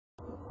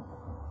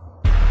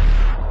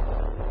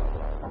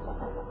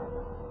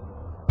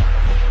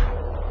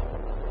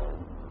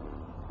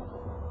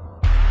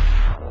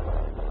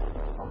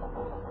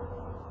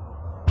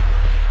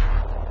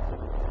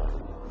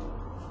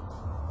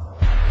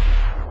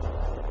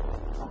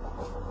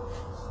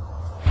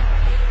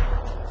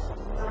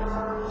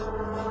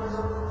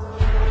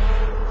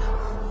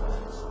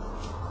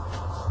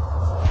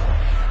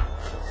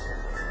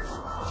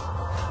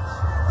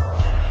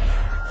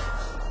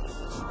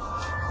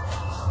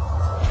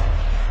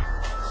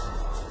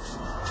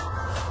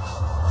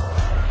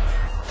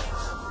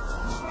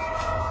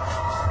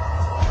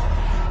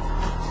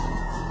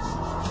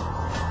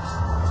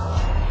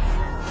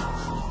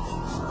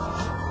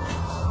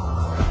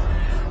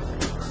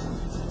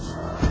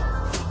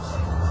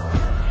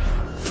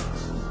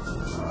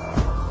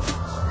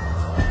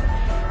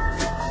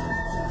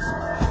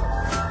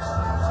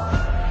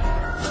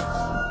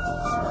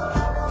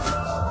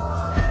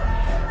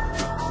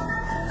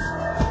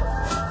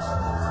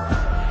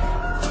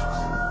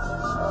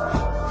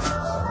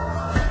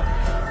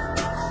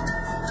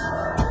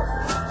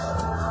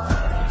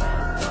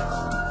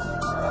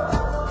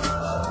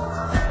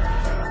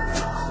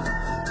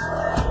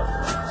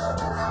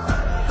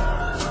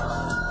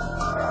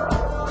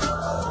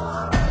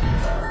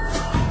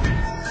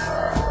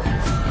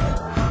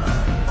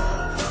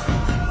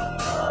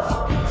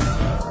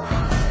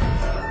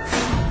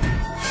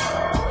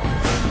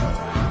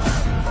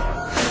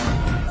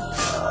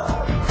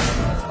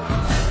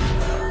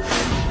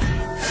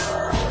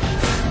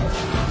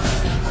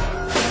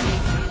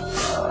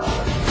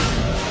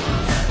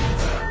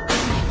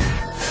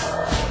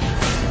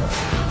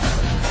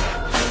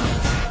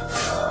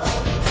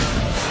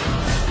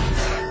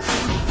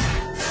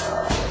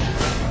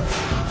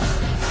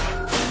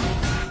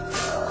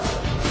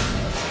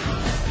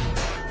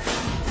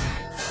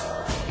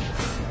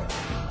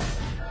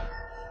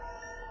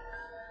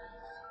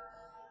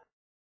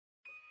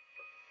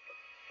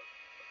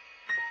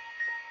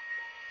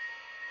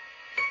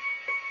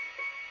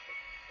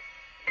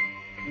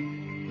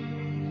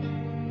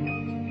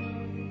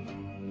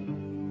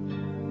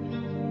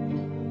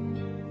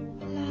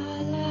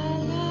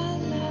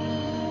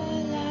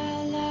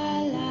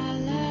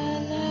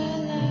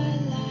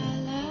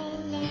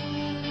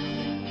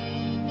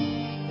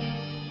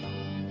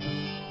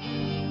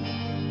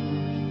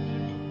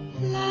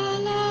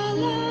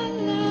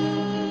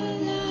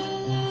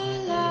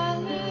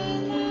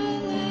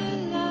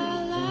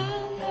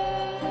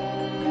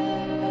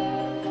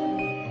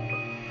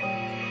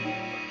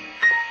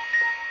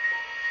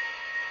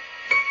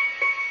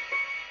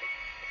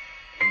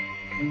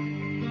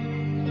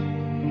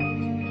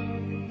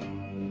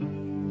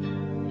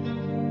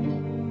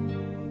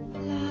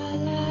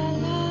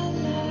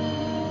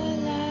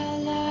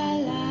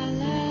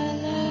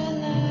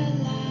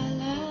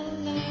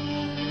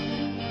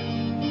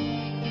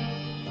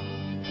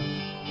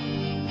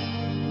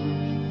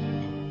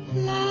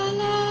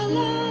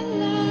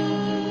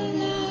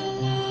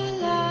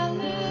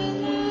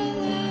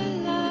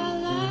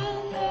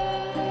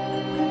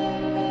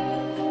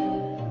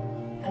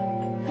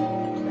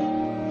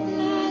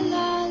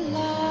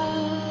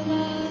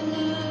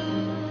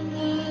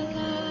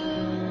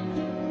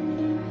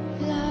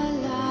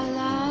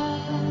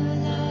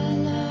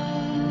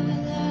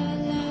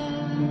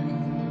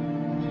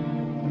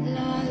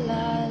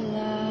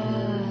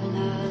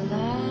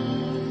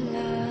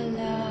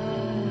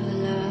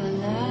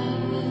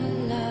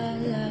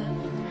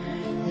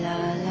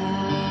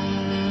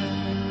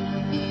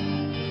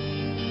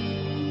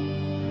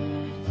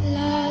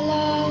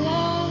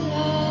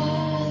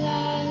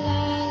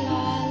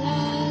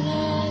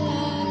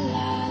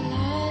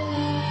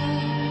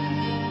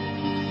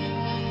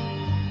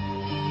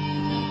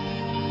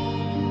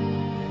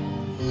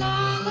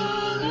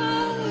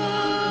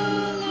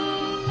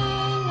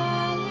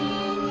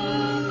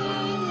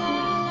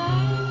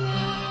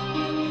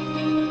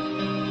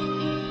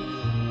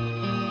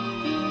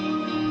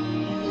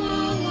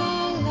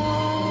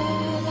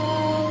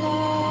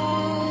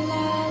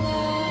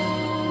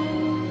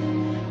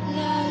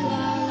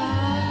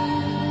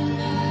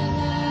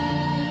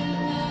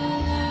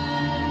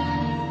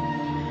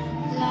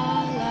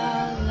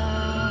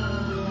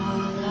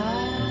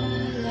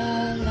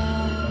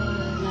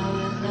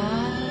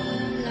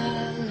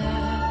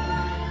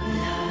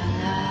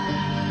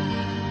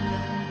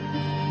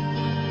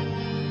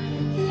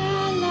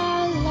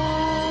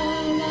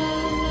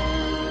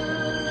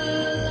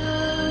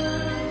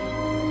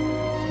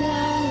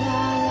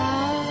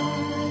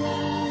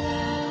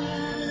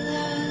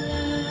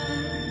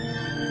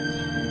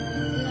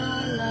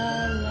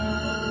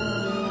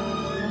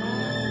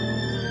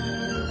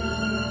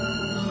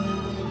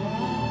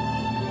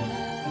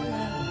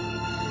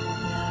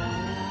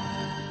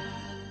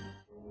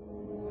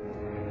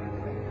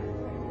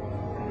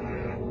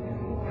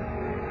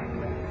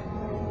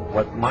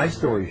What my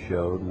story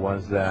showed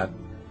was that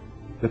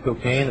the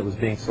cocaine that was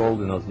being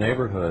sold in those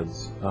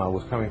neighborhoods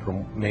was coming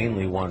from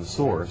mainly one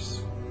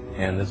source,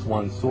 and this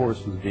one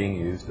source was being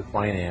used to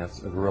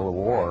finance a guerrilla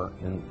war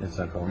in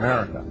Central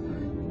America.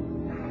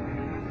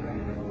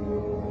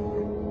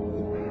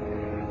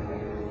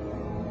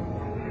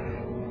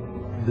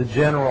 The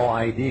general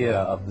idea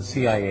of the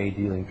CIA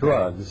dealing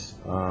drugs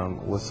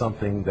was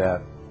something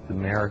that the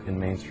American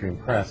mainstream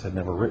press had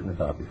never written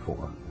about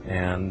before,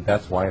 and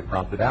that's why it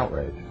prompted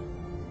outrage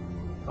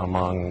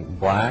among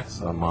blacks,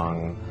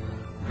 among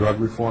drug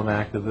reform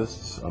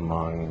activists,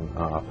 among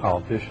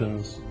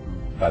politicians,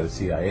 by the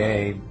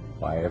CIA,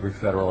 by every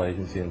federal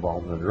agency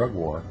involved in the drug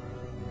war,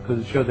 because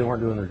it showed they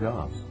weren't doing their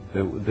jobs,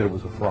 that it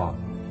was a fraud.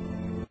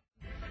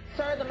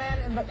 Sir, the man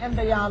in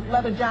the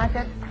leather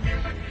jacket.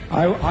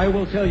 I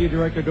will tell you,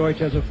 Director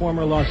Deutsch, as a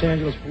former Los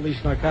Angeles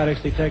police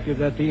narcotics detective,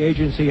 that the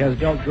agency has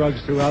dealt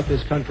drugs throughout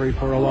this country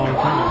for a long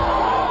time.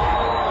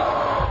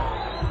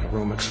 The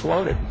room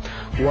exploded.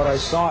 What I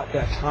saw at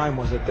that time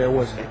was that there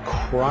was a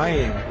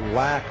crying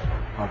lack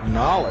of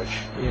knowledge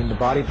in the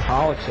body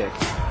politic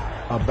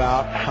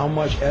about how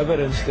much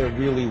evidence there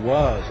really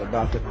was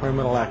about the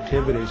criminal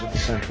activities of the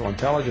Central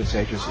Intelligence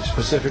Agency,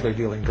 specifically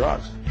dealing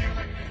drugs.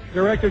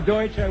 Director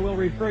Deutsch, I will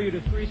refer you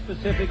to 3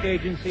 specific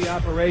agency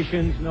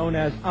operations known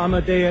as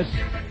Amadeus,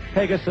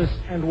 Pegasus,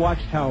 and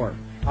Watchtower.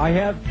 I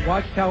have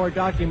Watchtower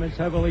documents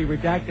heavily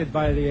redacted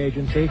by the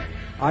agency.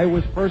 I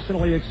was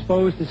personally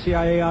exposed to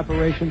CIA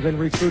operations and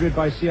recruited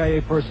by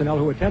CIA personnel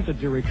who attempted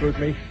to recruit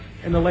me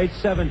in the late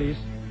 70s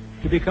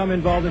to become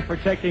involved in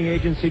protecting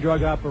agency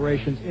drug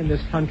operations in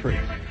this country.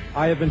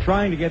 I have been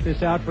trying to get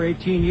this out for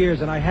 18 years,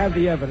 and I have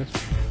the evidence.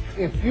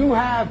 If you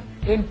have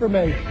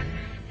information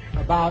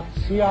about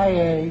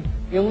CIA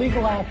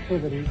illegal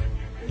activity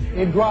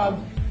in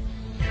drugs,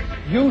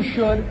 you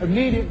should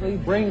immediately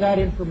bring that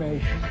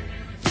information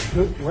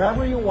to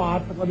wherever you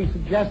want, but let me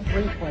suggest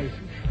 3 places.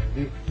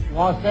 The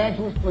Los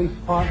Angeles Police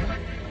Department,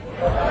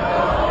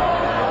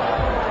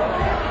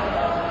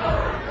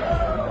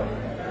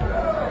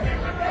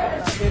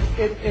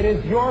 it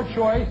is your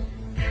choice,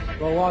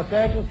 the Los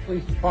Angeles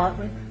Police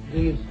Department,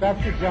 the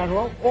Inspector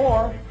General,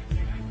 or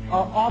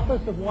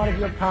office of one of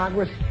your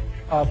Congress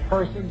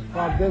persons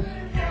from this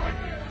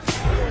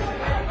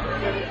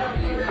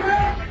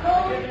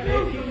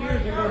 18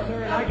 years ago,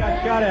 sir, and I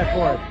got shot at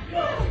for it.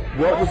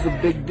 What was the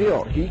big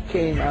deal? He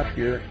came up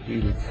here,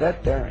 he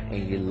sat there,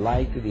 and he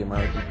lied to the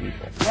American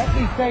people. Let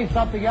me say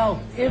something else.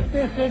 If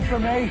this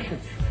information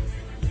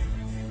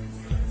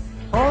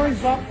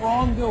turns up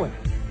wrongdoing,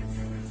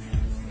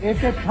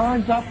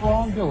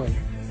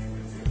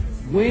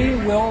 we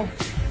will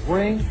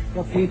bring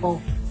the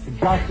people to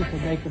justice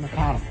and make them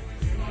accountable.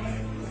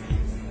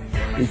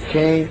 He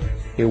came,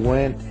 he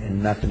went,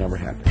 and nothing ever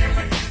happened.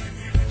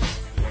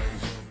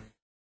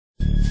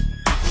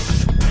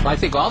 I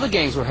think all the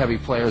gangs were heavy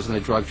players in the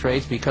drug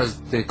trades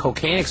because the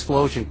cocaine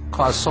explosion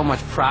caused so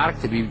much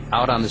product to be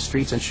out on the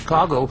streets in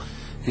Chicago.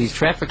 These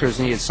traffickers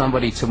needed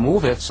somebody to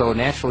move it, so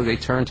naturally they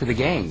turned to the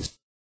gangs.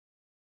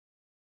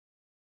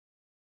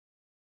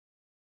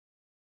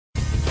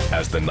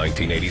 As the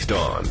 1980s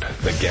dawned,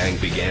 the gang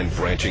began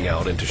branching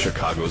out into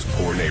Chicago's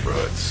poor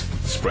neighborhoods,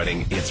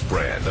 spreading its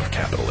brand of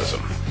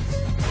capitalism.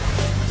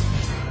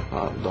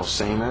 Those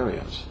same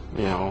areas,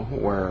 you know,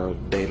 where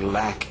they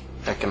lack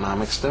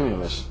economic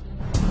stimulus.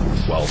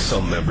 While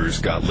some members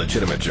got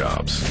legitimate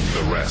jobs,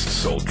 the rest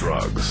sold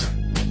drugs.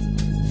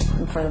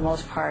 For the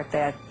most part,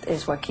 that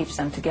is what keeps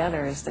them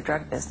together, is the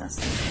drug business.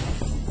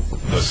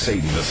 The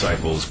Satan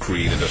disciples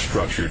created a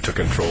structure to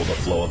control the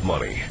flow of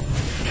money.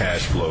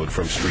 Cash flowed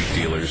from street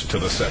dealers to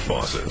the set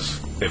bosses,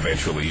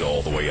 eventually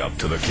all the way up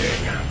to the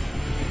king.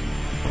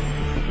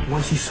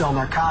 Once you sell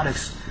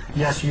narcotics,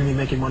 yes, you're going to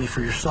be making money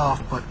for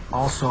yourself, but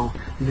also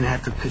you're going to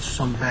have to pitch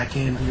some back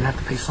in. You're going to have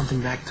to pay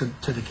something back to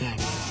the gang.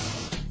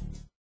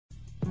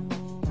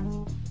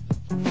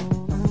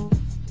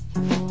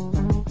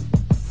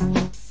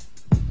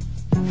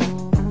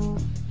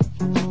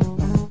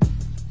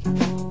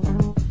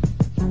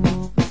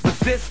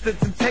 The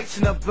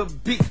temptation of the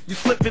beast, you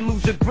slip and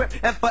lose your grip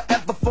and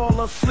forever fall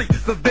asleep.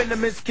 The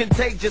venom is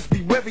contagious,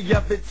 be wary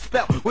of its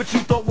spell. What you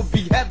thought would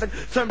be heaven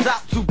turns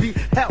out to be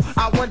hell.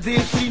 I wonder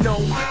if she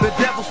knows the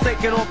devil's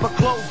taking off her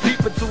clothes deep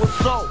into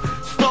her soul.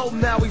 Stole,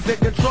 now he's in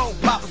control,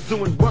 Papa's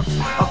doing worse.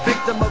 A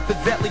victim of the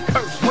deadly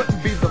curse,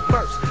 wouldn't be the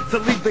first to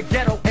leave the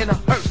ghetto in a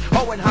hearse.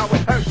 Oh, and how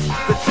it hurts.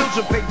 The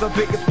children pay the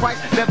biggest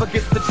price, never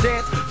gets the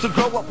chance to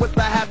grow up with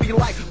a happy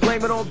life.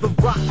 Blame it on the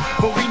rock,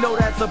 but we know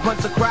that's a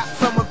bunch of crap.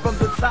 Someone from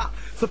the top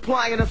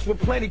supplying us with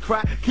plenty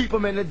crap, keep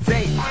them in a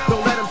day.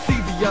 Don't let them see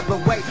the other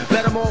way,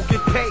 let them all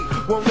get paid.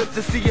 Won't live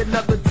to see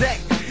another day.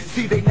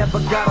 See, they never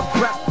got a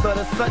breath of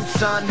the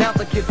sunshine. Now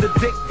the kids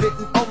addicted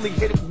and only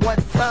hit it one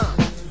time.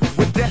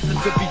 We're destined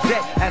to be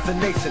dead as a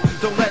nation.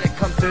 Don't let it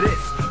come to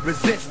this.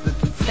 Resist the